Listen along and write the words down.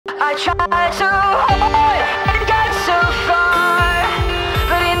tried so hard and got so far,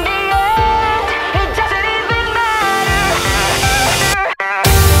 but in the end, it doesn't even matter.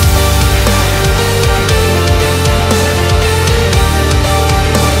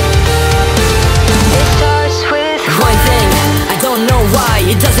 It starts with one thing, I don't know why.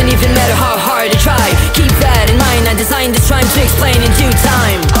 It doesn't even matter how hard I try. Keep that in mind, I designed this rhyme to explain in due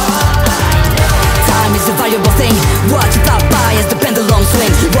time. Time is a valuable thing. Watch it fly by as the pendulum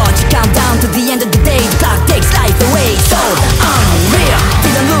swings. Watch it count down to the end of the day. The clock takes life away. So unreal,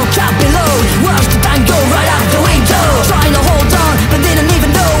 didn't look out below. Watch the time go right out the window. Trying to hold on, but didn't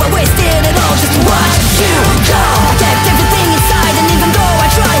even know I wasted it all just to watch you go. I kept everything inside, and even though I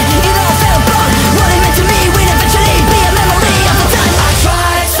tried, it all fell apart. What it meant to me will eventually be a memory of the time I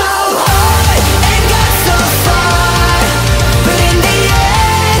tried so hard and got so far, but in the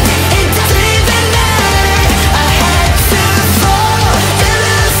end, it doesn't even matter. I had to fall to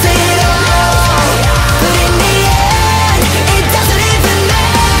lose it all, but in the end, it doesn't even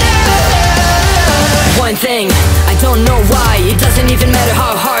matter. One thing, I don't know why. It doesn't even matter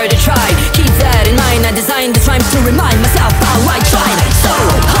how hard I try. Keep that in mind, I designed this rhyme to remind myself how I tried so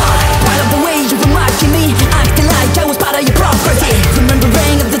hard. Proud of the way you were marking me, acting like I was part of your property.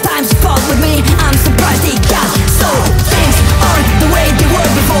 Remembering of the times you fought with me, I'm surprised it got so. Things aren't the way they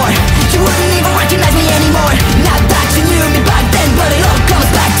were before. You wouldn't even recognize me anymore. Not that you knew me back then, but it all comes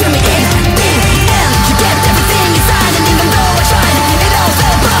back to me in the end. You kept everything inside, and even though I tried, it all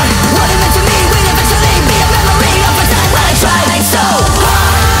fell apart. What it meant to me will eventually be a memory of a time when I tried so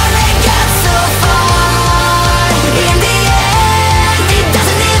hard and got so far. In the end, it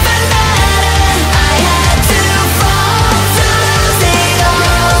doesn't even matter. I had to fall to lose it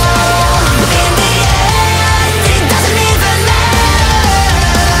all. In the end, it doesn't even matter.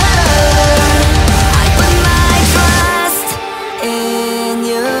 I put my trust in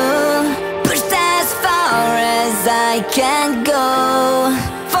you, pushed as far as I can go.